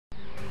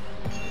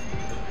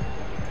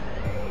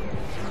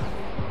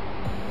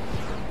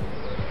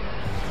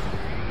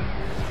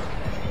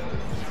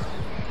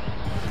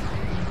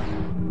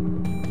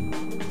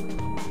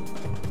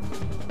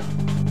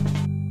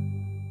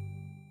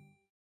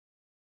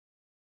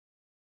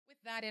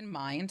that in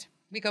mind,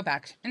 we go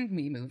back and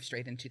we move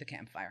straight into the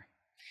campfire.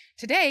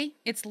 Today,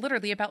 it's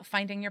literally about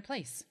finding your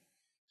place.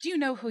 Do you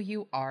know who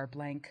you are,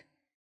 blank?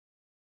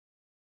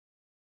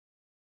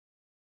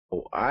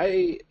 Oh,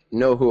 I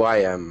know who I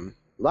am.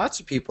 Lots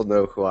of people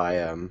know who I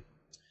am.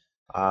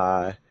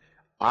 Uh,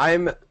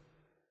 I'm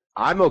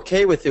I'm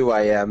okay with who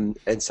I am,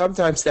 and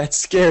sometimes that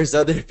scares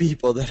other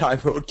people that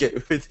I'm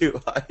okay with who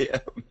I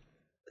am.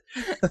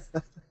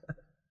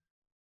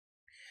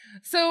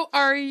 So,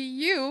 are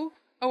you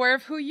aware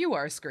of who you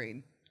are,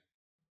 Screen?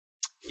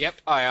 Yep,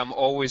 I am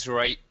always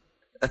right.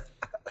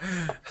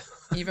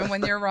 Even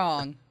when you're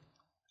wrong.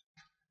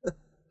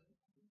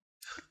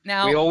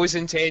 Now, We always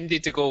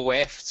intended to go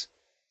left.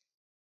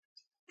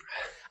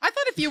 I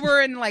thought if you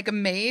were in like a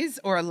maze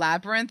or a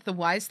labyrinth, the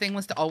wise thing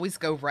was to always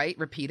go right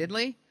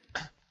repeatedly.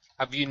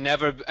 Have you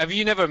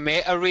never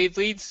met a raid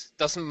lead?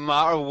 Doesn't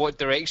matter what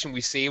direction we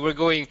say we're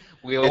going,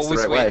 we It's the always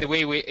right went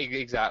way. the way Yep.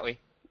 exactly.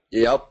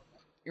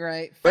 You're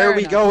right. Where Fair are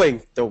we enough.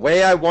 going? The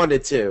way I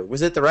wanted to.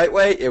 Was it the right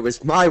way? It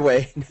was my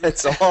way.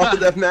 That's all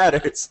that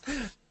matters.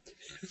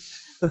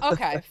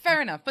 Okay,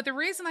 fair enough. But the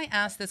reason I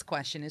asked this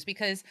question is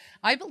because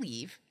I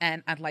believe,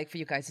 and I'd like for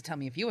you guys to tell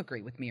me if you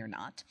agree with me or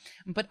not,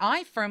 but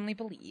I firmly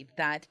believe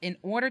that in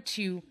order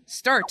to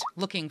start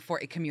looking for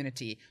a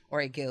community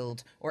or a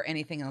guild or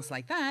anything else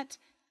like that,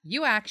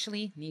 you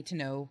actually need to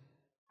know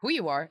who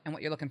you are and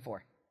what you're looking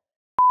for.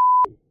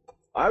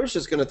 I was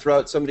just going to throw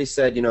out, somebody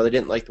said, they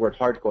didn't like the word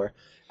hardcore.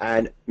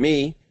 And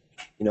me,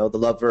 the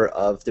lover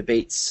of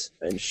debates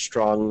and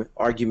strong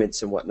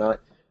arguments and whatnot,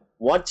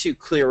 want to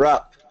clear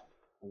up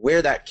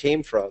where that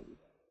came from.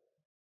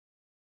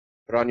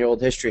 Put on your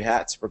old history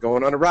hats. We're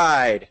going on a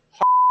ride.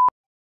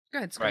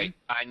 Good, Screen.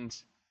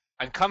 Right,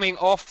 and coming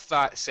off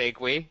that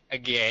segue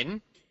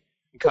again,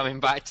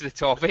 coming back to the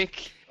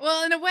topic.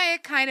 Well, in a way,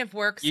 it kind of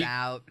works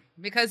out.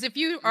 Because if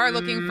you are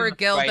looking for a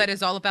guild right. that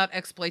is all about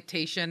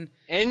exploitation...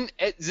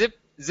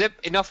 Zip,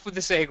 enough with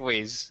the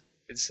segues.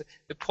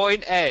 The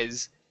point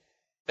is,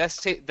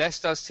 this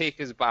does take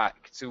us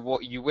back to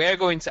what you were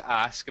going to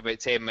ask about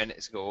 10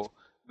 minutes ago,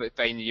 about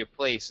finding your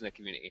place in a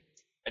community,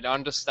 and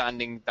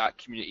understanding that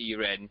community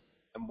you're in,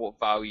 and what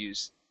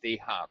values they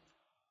have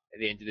at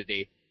the end of the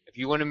day. If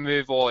you want to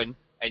move on,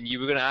 and you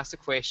were going to ask the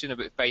question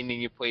about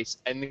finding your place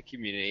in the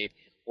community,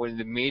 one of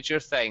the major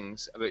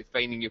things about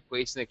finding your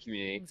place in the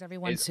community. Thanks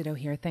everyone, Pseudo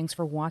here. Thanks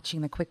for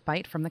watching the Quick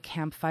Bite from the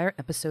Campfire,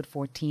 episode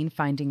 14,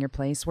 Finding Your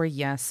Place, where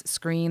yes,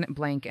 Screen,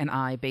 Blank, and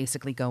I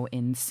basically go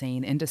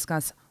insane and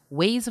discuss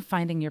ways of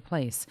finding your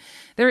place.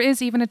 There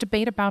is even a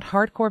debate about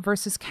hardcore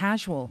versus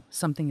casual,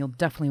 something you'll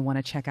definitely want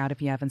to check out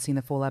if you haven't seen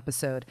the full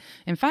episode.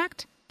 In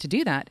fact, to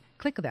do that,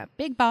 click that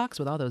big box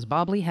with all those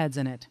bobbly heads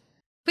in it.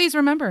 Please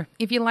remember,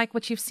 if you like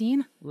what you've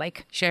seen,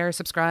 like, share,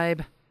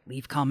 subscribe,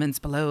 leave comments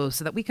below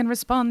so that we can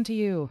respond to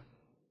you.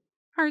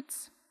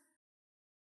 Hearts.